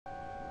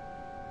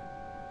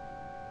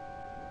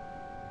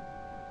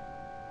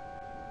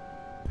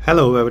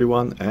Hello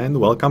everyone and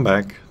welcome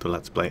back to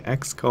Let's Play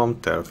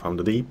XCOM Terror from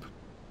the Deep.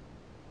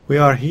 We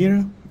are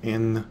here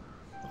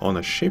on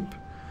a ship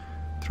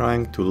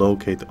trying to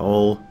locate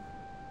all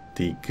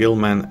the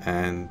Gillman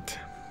and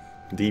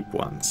Deep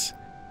Ones.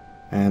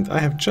 And I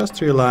have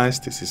just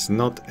realized this is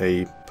not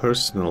a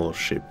personal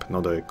ship,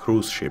 not a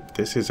cruise ship,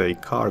 this is a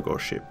cargo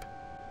ship.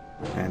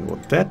 And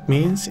what that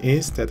means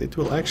is that it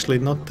will actually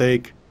not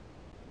take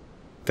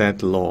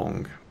that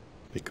long,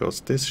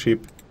 because this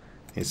ship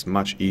is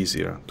much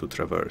easier to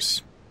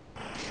traverse.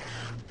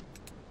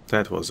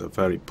 That was a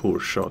very poor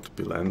shot,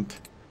 Bülent.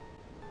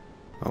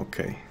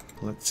 Okay,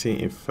 let's see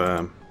if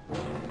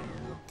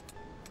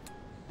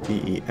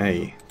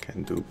DEA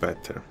can do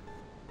better.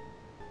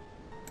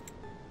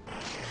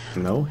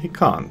 No, he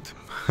can't.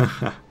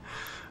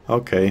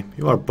 Okay,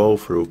 you are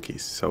both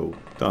rookies, so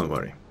don't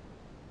worry.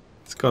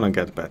 It's gonna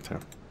get better.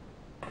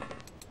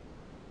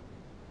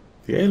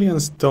 The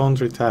aliens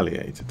don't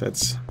retaliate,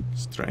 that's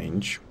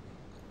strange.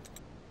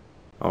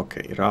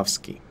 Okay,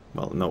 Ravsky.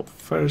 Well, no,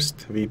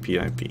 first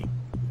VPIP.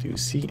 Do you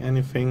see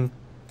anything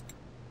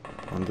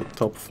on the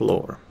top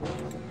floor?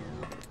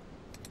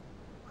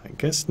 I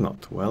guess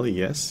not. Well,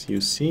 yes,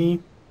 you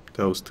see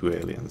those two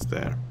aliens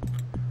there.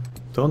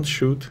 Don't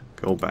shoot,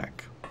 go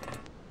back.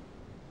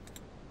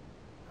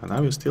 And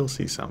now you still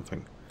see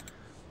something.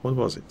 What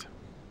was it?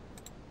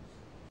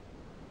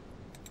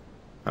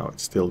 Oh,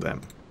 it's still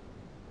them.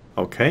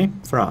 Okay,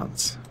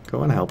 France,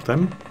 go and help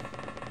them.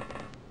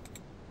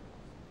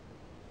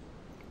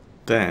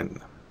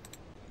 Then,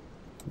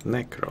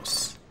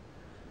 Necros.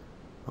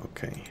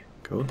 Okay,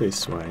 go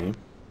this way.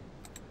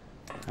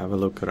 Have a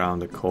look around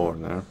the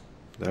corner.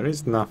 There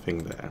is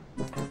nothing there.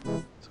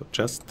 So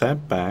just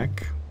step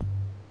back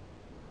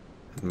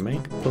and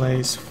make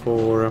place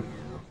for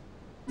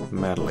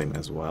Merlin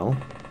as well.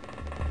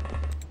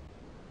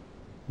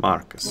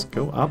 Marcus,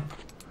 go up.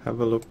 Have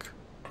a look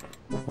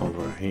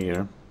over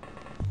here.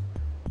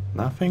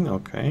 Nothing?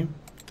 Okay.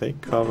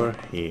 Take cover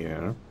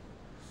here.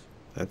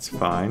 That's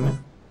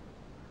fine.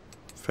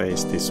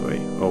 Face this way.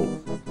 Oh,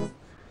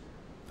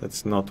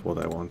 that's not what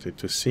I wanted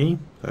to see.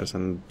 There's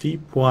a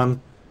deep one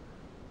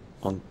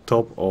on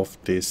top of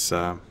this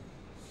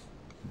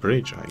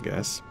bridge, I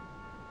guess.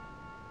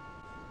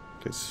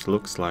 This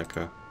looks like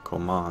a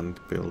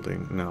command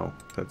building. No,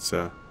 that's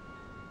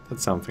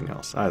something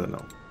else. I don't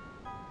know.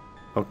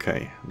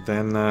 Okay,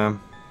 then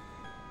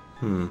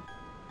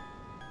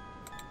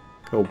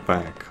go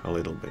back a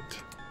little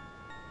bit.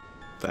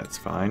 That's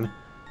fine.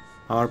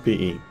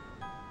 RPE.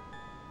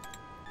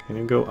 Can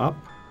you go up?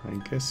 I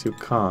guess you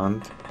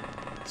can't.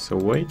 So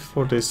wait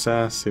for this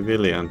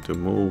civilian to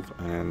move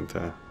and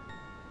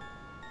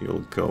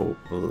you'll go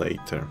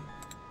later.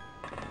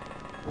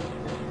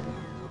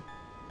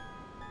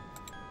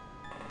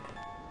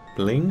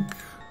 Blink,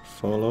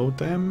 follow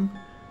them,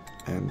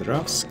 and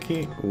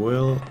Ravsky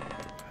will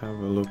have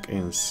a look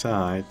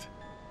inside.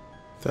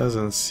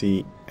 Doesn't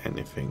see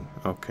anything.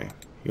 Okay,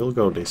 you'll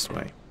go this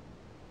way.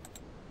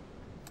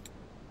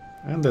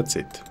 And that's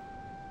it.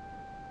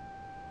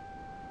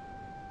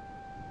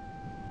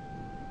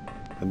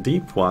 A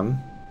deep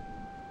one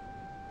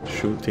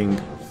shooting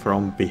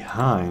from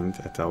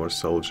behind at our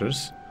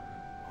soldiers.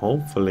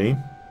 Hopefully,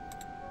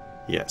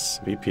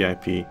 yes,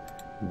 VPIP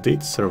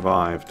did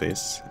survive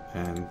this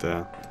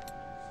and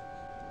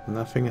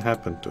nothing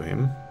happened to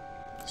him.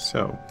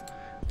 So,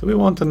 do we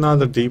want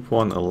another deep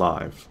one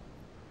alive?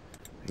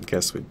 I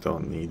guess we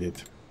don't need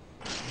it.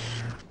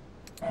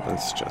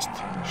 Let's just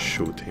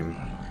shoot him.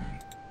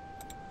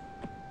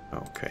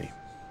 Okay,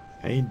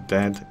 a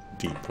dead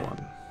deep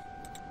one.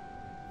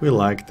 We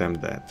like them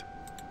dead.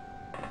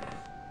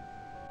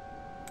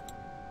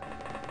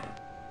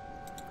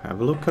 Have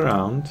a look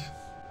around.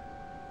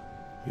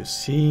 You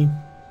see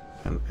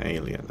an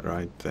alien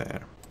right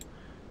there.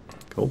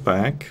 Go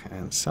back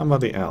and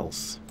somebody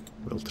else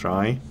will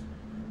try.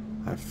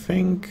 I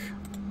think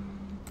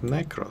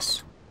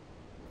Necros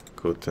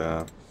could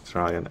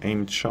try an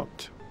aimed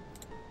shot.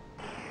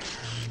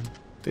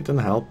 Didn't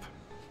help.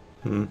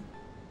 And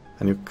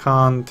you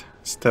can't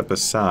step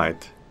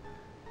aside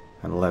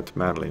and let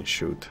Merlin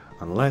shoot,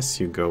 unless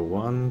you go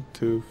 1,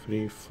 2,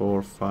 3,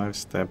 4, 5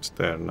 steps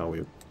there. No,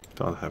 you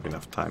don't have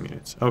enough time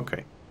units.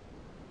 Okay.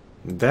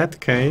 In that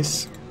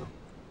case...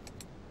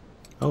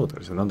 Oh,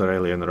 there's another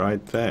alien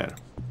right there.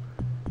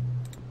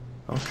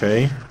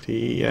 Okay,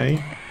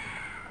 DEA.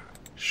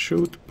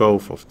 Shoot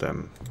both of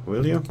them,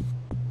 will you?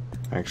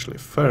 Actually,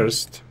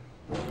 first,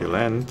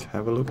 Bülent,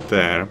 have a look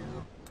there.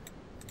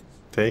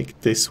 Take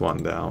this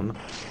one down.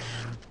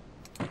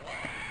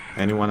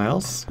 Anyone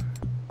else?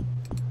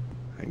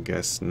 I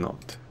guess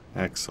not.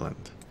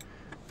 Excellent.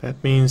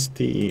 That means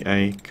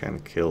DEA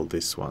can kill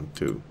this one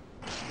too.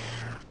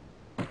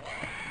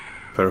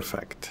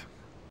 Perfect.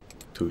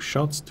 2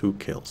 shots, 2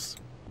 kills.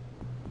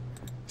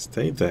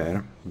 Stay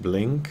there,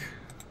 blink.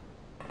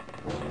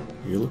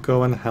 You'll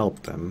go and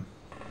help them.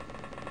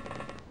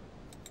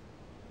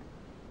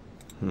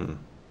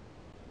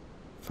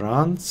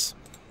 France,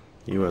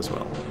 you as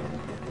well.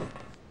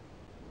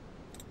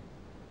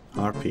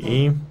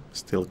 RPE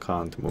still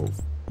can't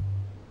move.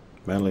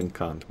 Merlin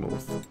can't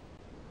move.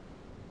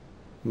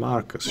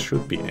 Marcus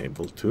should be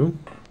able to.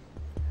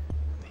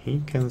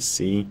 He can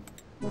see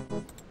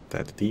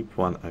that deep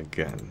one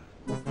again.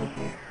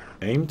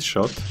 Aimed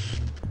shot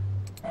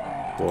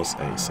was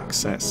a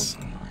success.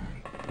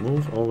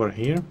 Move over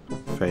here,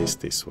 face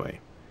this way.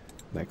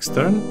 Next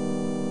turn.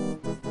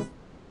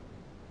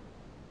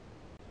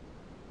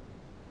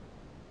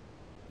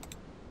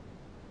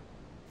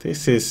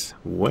 This is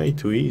way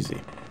too easy.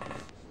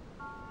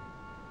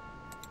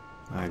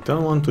 I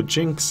don't want to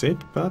jinx it,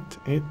 but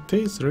it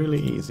is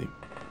really easy.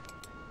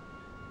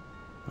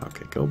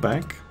 Okay, go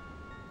back.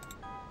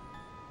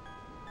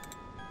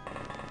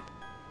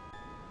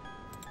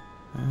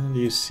 And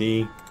you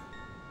see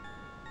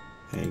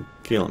a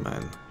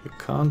Gilman. You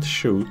can't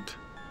shoot,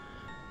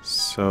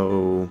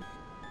 so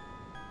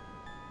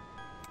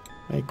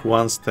make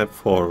one step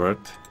forward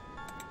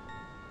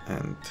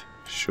and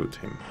shoot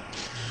him.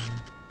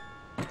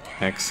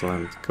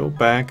 Excellent. Go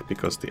back,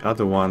 because the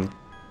other one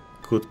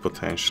could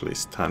potentially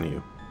stun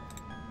you.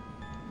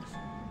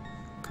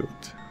 Good.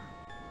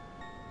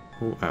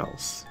 Who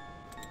else?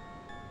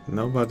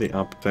 Nobody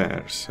up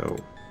there, so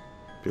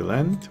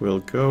Bülent will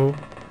go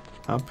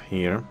up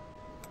here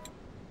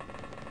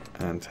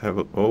and have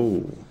a...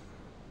 Oh!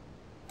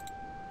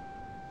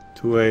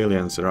 Two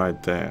aliens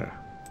right there.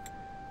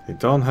 They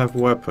don't have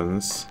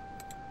weapons,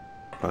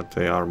 but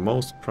they are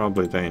most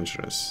probably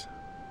dangerous.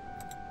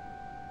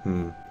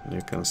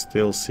 You can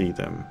still see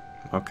them.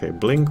 Okay,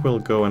 Blink will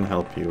go and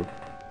help you.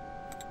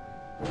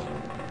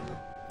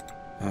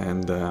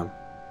 And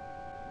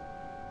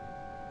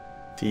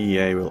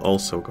DEA will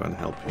also go and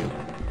help you.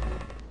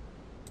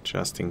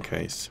 Just in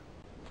case.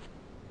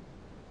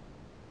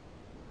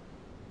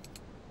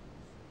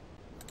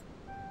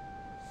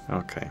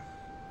 Okay.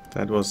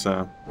 That was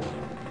a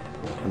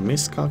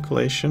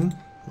miscalculation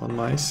on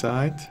my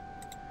side.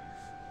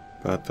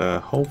 But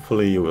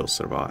hopefully you will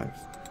survive.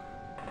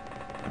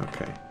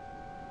 Okay.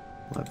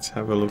 Let's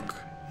have a look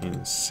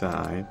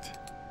inside.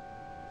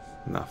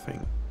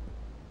 Nothing.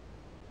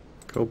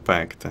 Go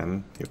back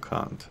then. You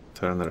can't.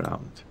 Turn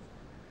around.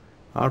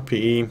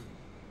 RPE.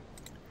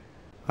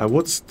 I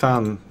would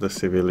stun the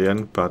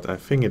civilian, but I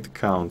think it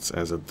counts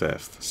as a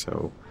death,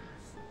 so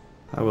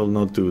I will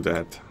not do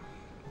that.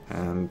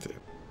 And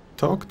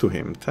talk to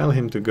him. Tell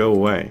him to go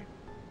away.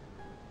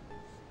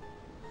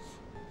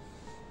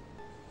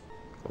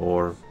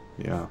 Or,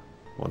 yeah,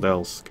 what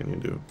else can you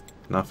do?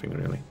 Nothing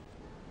really.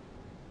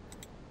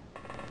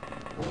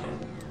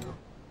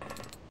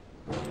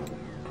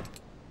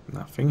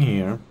 Nothing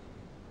here.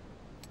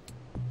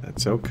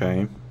 That's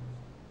okay.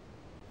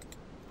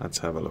 Let's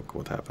have a look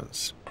what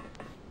happens.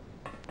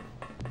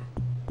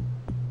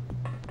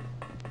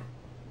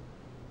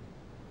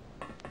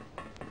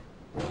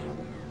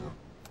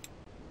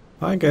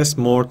 I guess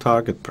more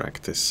target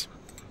practice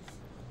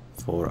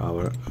for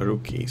our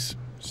rookies.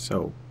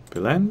 So,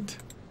 Bülent,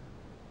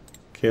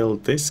 kill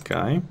this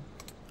guy.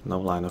 No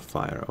line of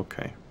fire,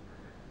 okay.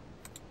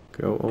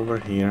 Go over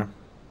here.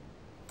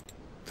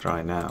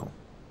 Try now.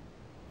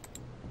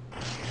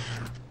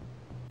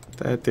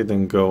 That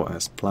didn't go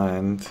as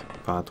planned,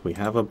 but we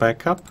have a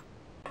backup.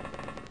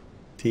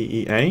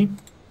 TEA.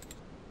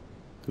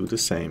 Do the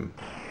same.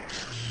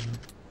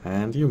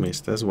 And you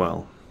missed as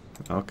well.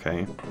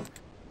 Okay.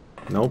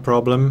 No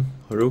problem.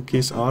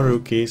 Rookies are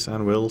rookies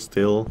and will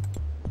still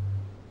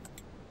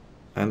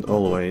and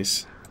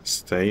always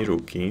stay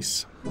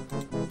rookies.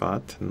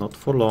 But not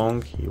for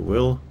long. You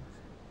will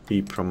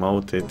be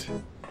promoted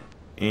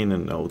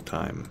in no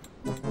time.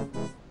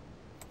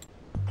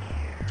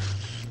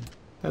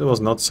 That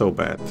was not so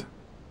bad.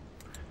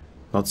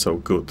 Not so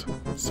good,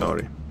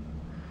 sorry.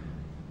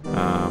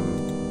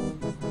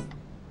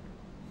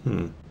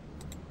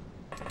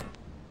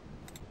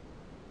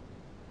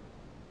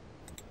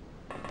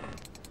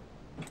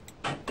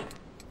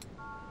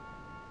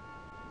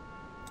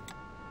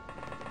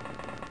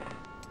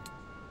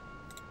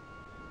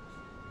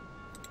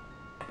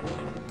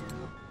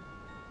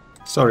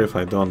 Sorry if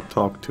I don't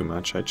talk too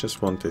much, I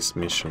just want this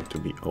mission to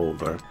be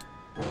over.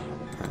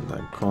 And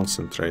I'm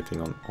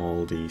concentrating on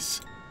all these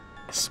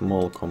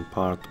small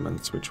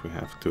compartments which we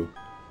have to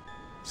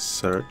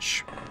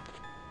search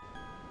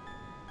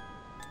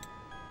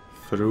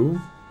through.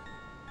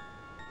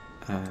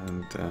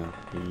 And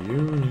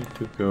you need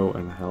to go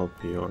and help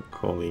your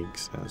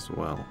colleagues as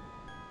well.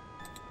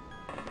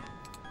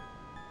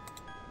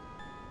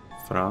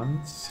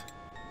 France,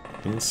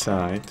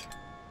 inside.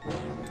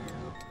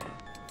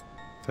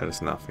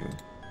 There's nothing.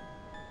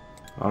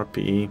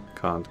 RPE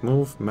can't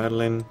move.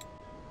 Merlin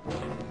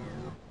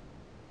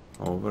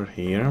over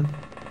here.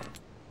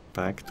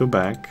 Back to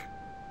back.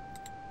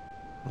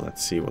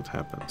 Let's see what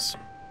happens.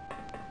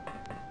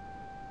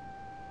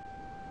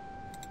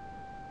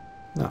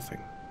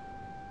 Nothing.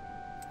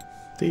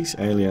 These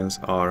aliens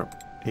are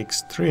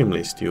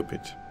extremely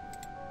stupid.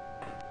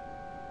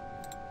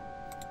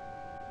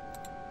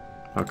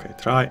 Okay,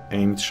 try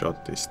aimed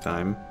shot this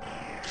time.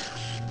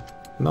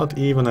 Not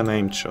even an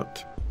aimed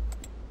shot.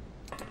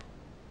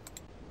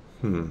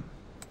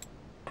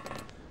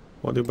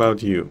 What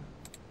about you?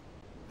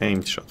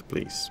 aimed shot,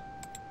 please.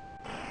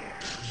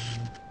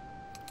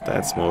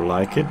 That's more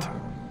like it.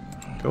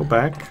 Go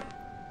back.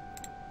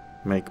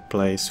 Make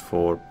place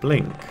for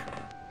blink.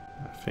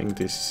 I think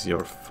this is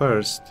your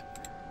first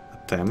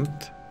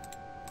attempt.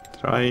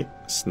 Try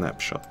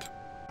snapshot.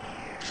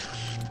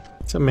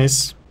 It's a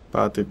miss,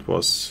 but it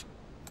was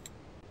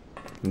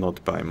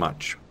not by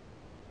much.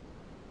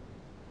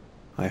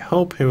 I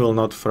hope he will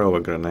not throw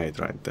a grenade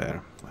right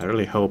there. I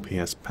really hope he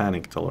has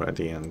panicked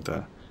already and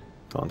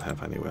don't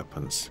have any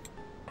weapons.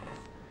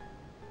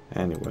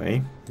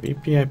 Anyway,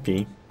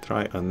 VPIP,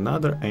 try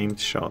another aimed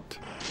shot.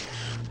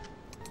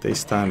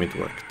 This time it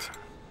worked.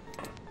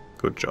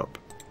 Good job.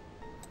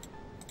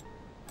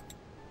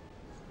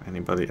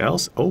 Anybody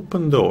else?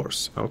 Open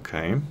doors.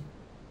 Okay.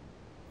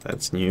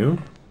 That's new.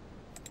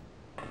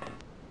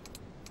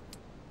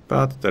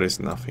 But there is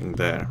nothing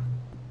there.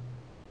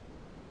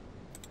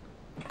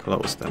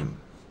 Close them.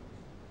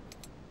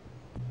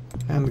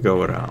 And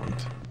go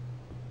around.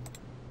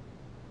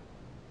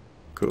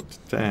 Good.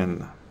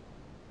 Then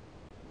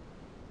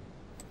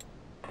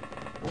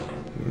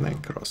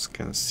Necros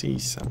can see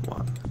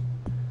someone.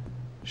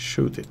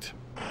 Shoot it.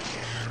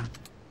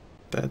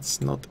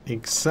 That's not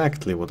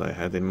exactly what I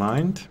had in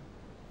mind.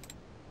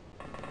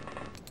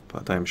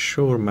 But I'm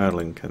sure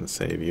Merlin can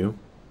save you.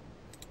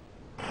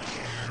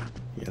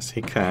 Yes,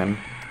 he can.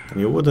 And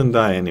you wouldn't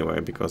die anyway,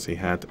 because he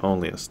had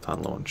only a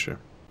stun launcher.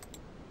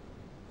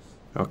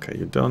 Okay,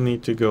 you don't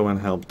need to go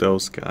and help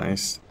those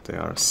guys. They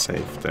are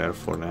safe there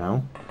for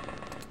now.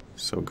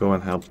 So go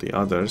and help the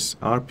others.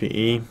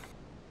 RPE.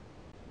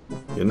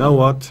 You know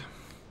what?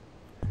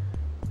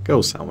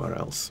 Go somewhere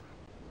else.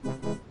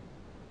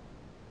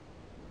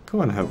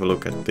 Go and have a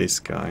look at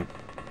this guy.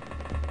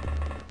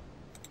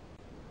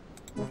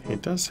 He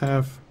does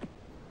have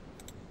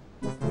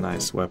a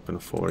nice weapon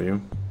for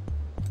you.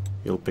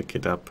 You'll pick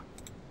it up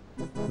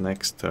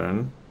next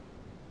turn.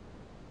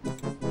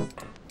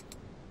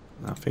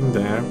 Nothing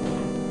there.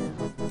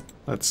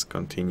 Let's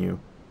continue.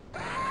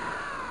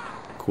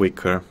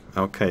 Quicker.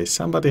 Okay,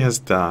 somebody has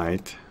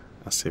died.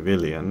 A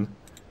civilian.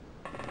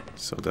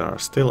 So there are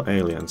still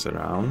aliens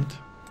around.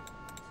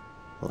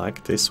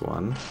 Like this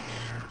one.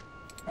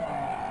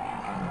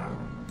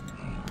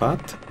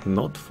 But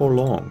not for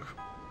long.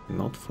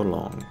 Not for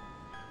long.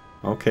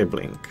 Okay,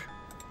 Blink.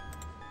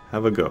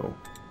 Have a go.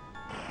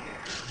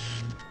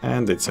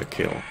 And it's a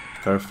kill.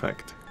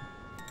 Perfect.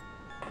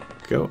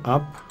 Go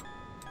up.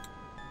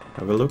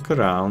 Have a look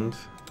around.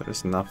 There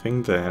is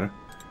nothing there.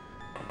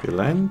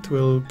 Bülent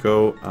will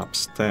go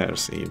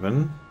upstairs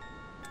even.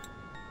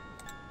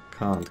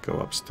 Can't go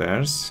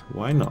upstairs.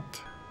 Why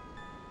not?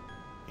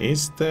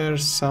 Is there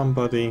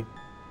somebody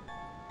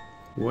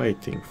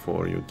waiting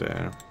for you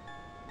there?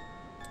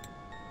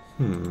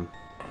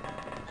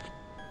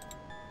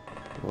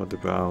 What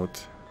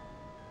about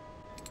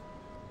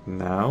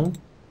now?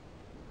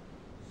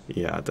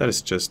 Yeah, that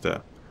is just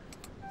a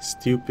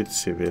stupid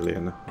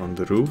civilian on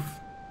the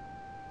roof.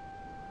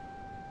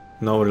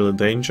 No real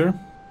danger.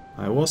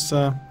 I was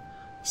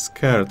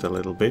scared a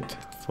little bit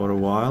for a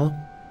while.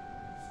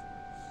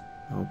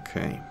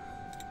 Okay.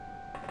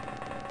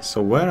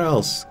 So where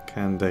else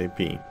can they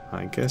be?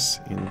 I guess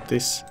in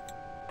this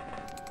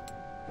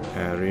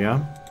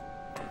area.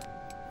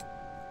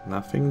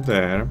 Nothing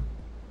there.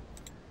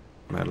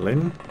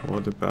 Merlin,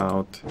 what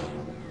about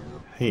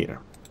here?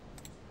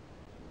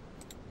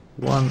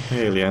 One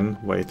alien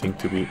waiting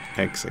to be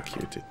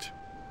executed.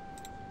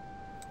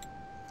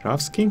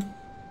 Ravsky?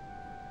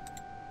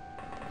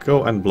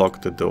 Go and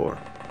block the door.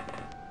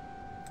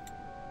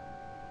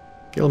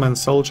 Gilman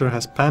soldier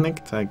has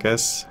panicked. I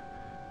guess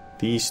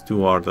these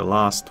two are the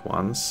last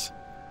ones.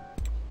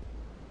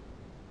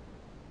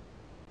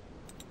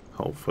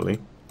 Hopefully.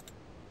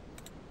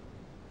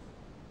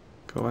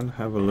 Go and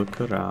have a look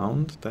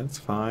around. That's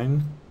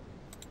fine.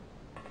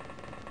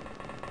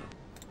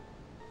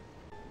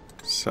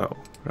 So,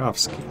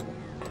 Ravsky.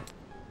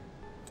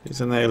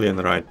 There's an alien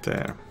right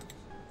there.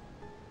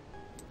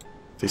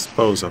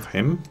 Dispose of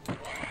him.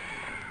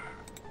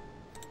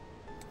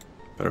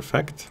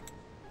 Perfect.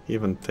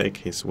 Even take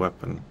his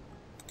weapon.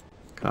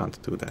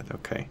 Can't do that,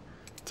 okay.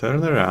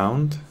 Turn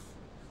around.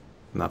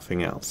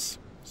 Nothing else.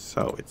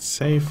 So it's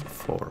safe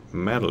for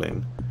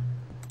Merlin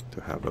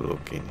to have a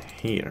look in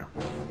here.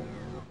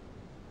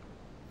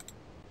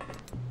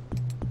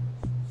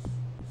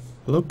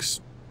 Looks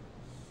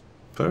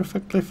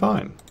perfectly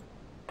fine.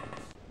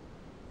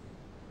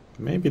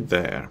 Maybe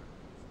there.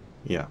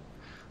 Yeah.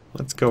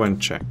 Let's go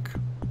and check.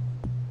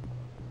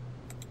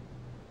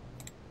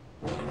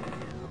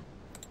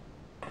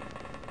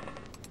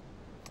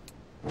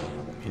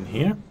 In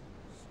here?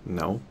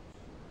 No.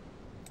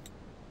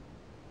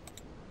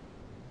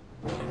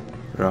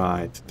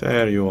 Right,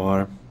 there you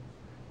are.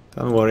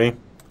 Don't worry.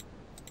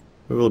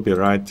 We will be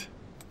right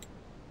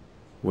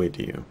with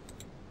you.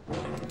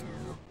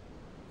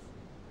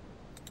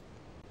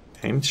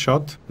 Aimed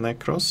shot,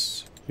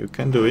 Necros. You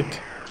can do it.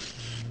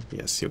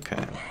 Yes, you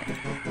can.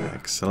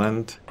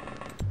 Excellent.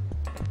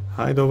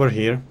 Hide over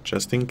here,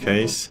 just in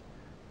case.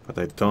 But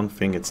I don't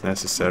think it's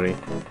necessary.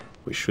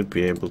 We should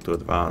be able to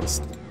advance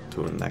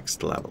to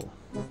next level.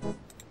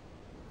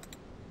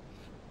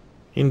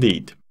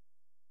 Indeed.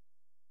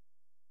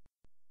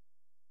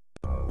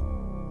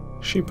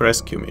 Ship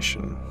rescue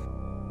mission.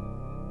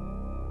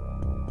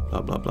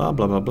 Blah blah blah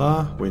blah blah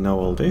blah. We know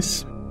all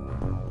this.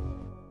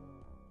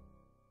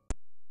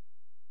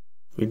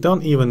 We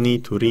don't even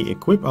need to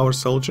re-equip our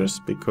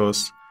soldiers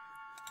because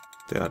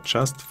they are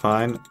just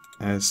fine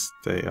as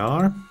they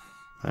are.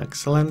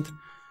 Excellent.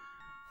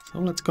 So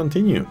let's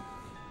continue.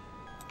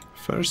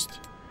 First,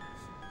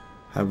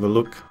 have a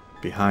look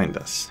behind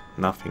us.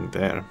 Nothing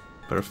there.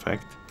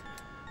 Perfect.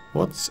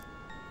 What's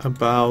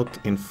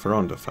about in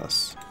front of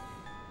us?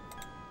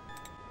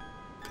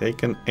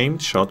 Take an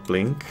aimed shot,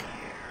 blink.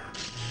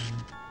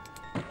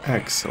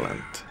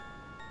 Excellent.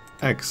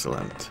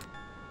 Excellent.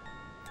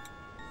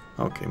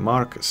 Okay,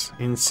 Marcus,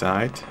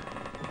 inside.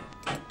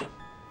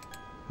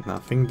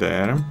 Nothing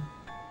there.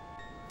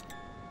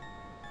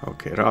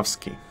 Okay,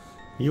 Ravsky,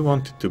 you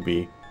wanted to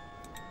be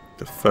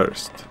the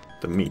first,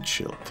 the meat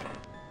shield.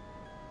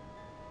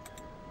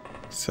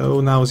 So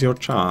now's your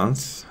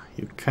chance.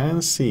 You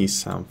can see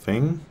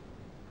something.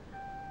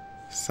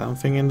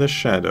 Something in the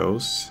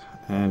shadows,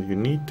 and you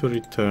need to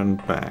return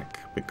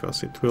back,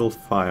 because it will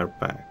fire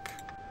back.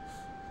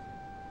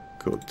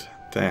 Good.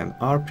 Then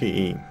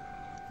RPE.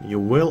 You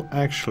will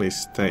actually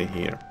stay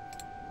here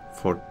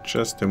for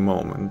just a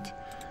moment.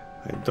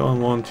 I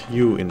don't want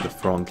you in the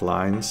front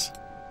lines,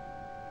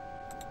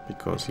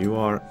 because you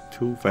are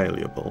too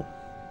valuable.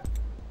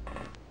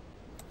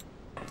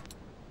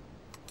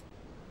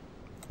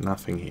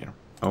 Nothing here.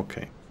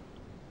 Okay.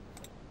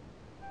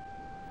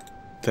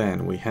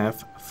 Then we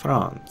have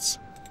France.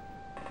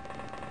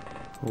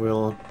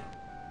 We'll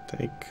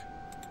take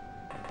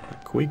a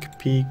quick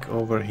peek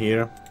over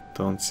here.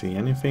 Don't see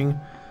anything.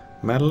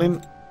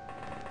 Madeline.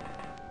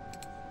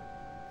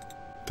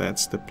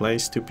 That's the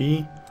place to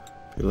be.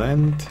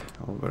 Land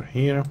over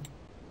here.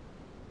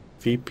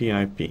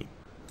 VPIP.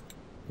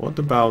 What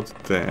about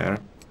there?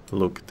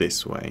 Look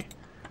this way.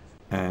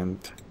 And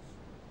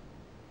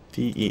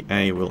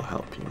DEA will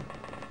help you.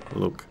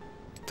 Look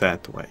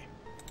that way.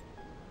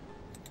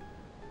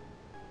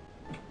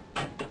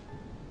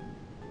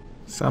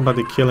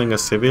 Somebody killing a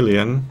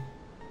civilian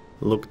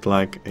looked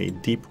like a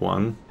deep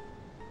one.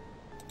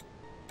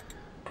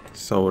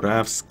 So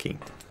Ravsky,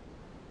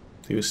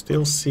 do you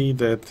still see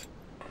that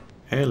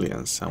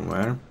alien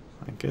somewhere?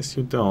 I guess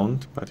you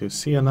don't, but you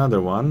see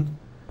another one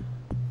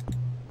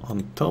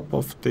on top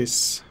of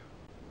this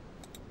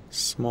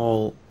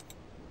small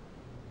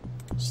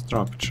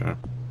structure.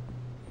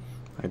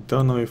 I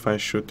don't know if I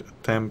should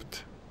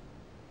attempt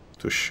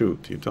to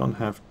shoot. You don't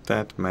have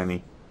that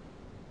many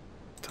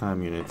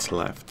time units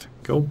left.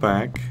 Go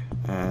back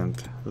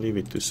and leave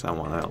it to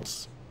someone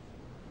else.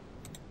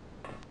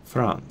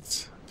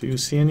 France, do you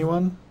see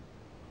anyone?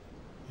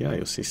 Yeah,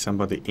 you see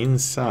somebody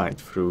inside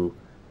through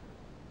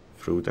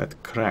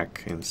that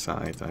crack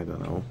inside. I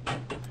don't know.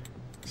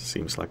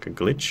 Seems like a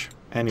glitch.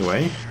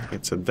 Anyway,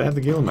 it's a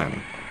dead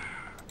Gilman.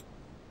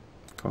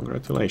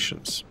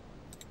 Congratulations.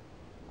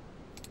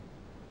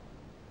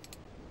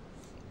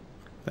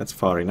 That's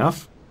far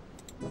enough.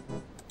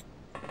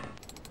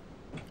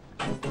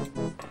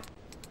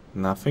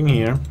 Nothing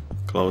here.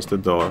 Close the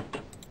door.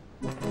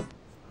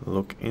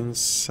 Look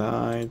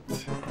inside.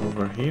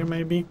 Over here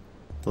maybe?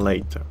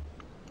 Later.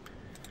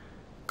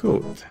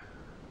 Good.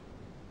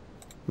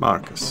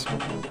 Marcus.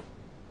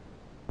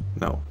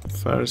 No.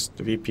 First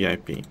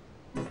VPIP.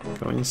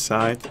 Go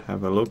inside,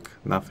 have a look.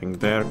 Nothing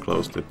there.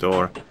 Close the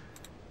door.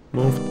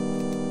 Move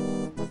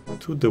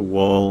to the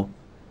wall.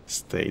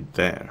 Stay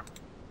there.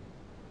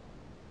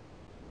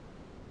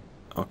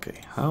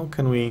 Okay, how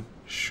can we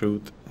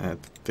shoot at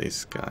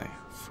this guy?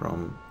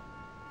 From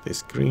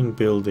this green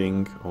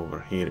building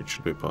over here it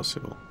should be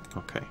possible.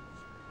 Okay.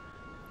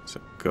 So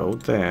go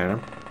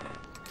there,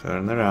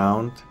 turn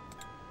around,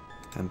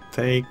 and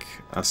take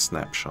a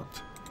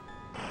snapshot.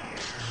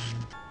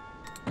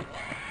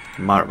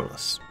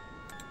 Marvelous.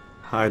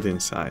 Hide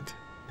inside.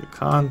 You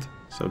can't,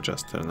 so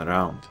just turn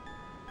around.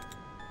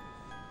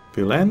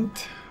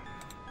 Bulent,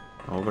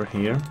 over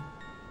here.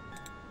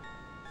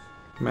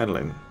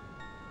 Madeline.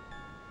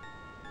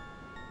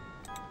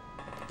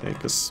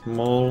 Take a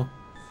small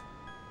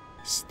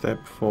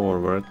step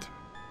forward.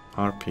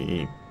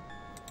 RPE.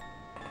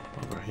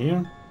 Over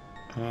here.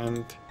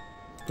 And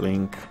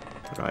blink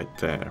right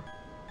there.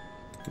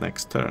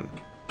 Next turn.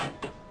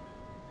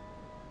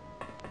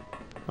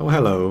 Oh,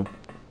 hello.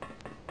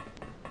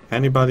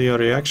 Anybody a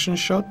reaction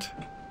shot?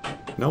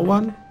 No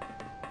one?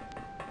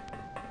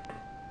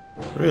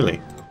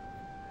 Really?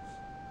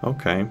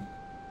 Okay.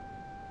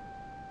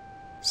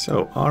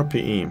 So,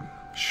 RPE.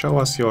 Show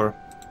us your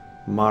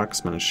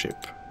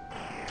marksmanship.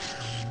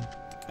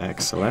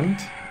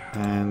 Excellent.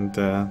 And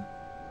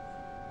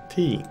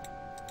T.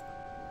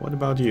 What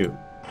about you?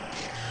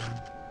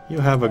 You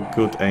have a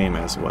good aim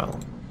as well.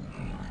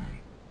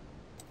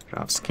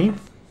 Ravsky.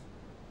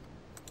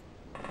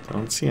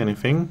 Don't see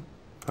anything,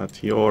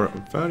 but you're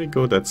very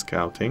good at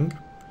scouting.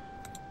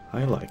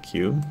 I like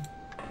you.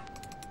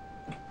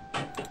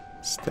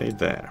 Stay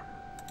there.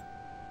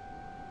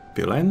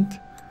 Bulent,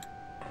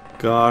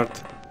 guard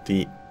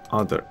the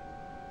other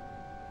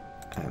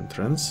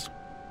entrance.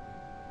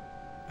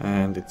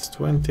 And it's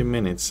 20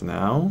 minutes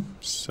now,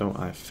 so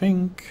I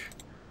think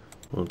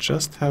we'll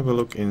just have a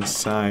look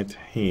inside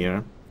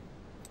here,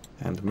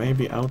 and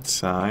maybe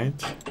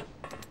outside,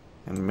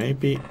 and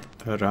maybe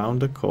around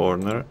the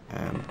corner,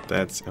 and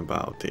that's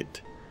about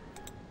it.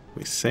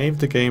 We save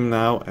the game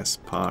now as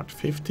part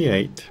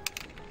 58.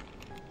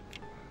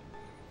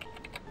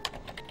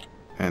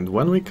 And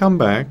when we come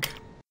back,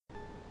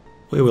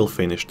 we will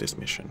finish this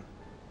mission.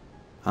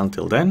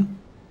 Until then,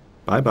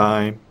 bye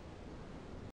bye.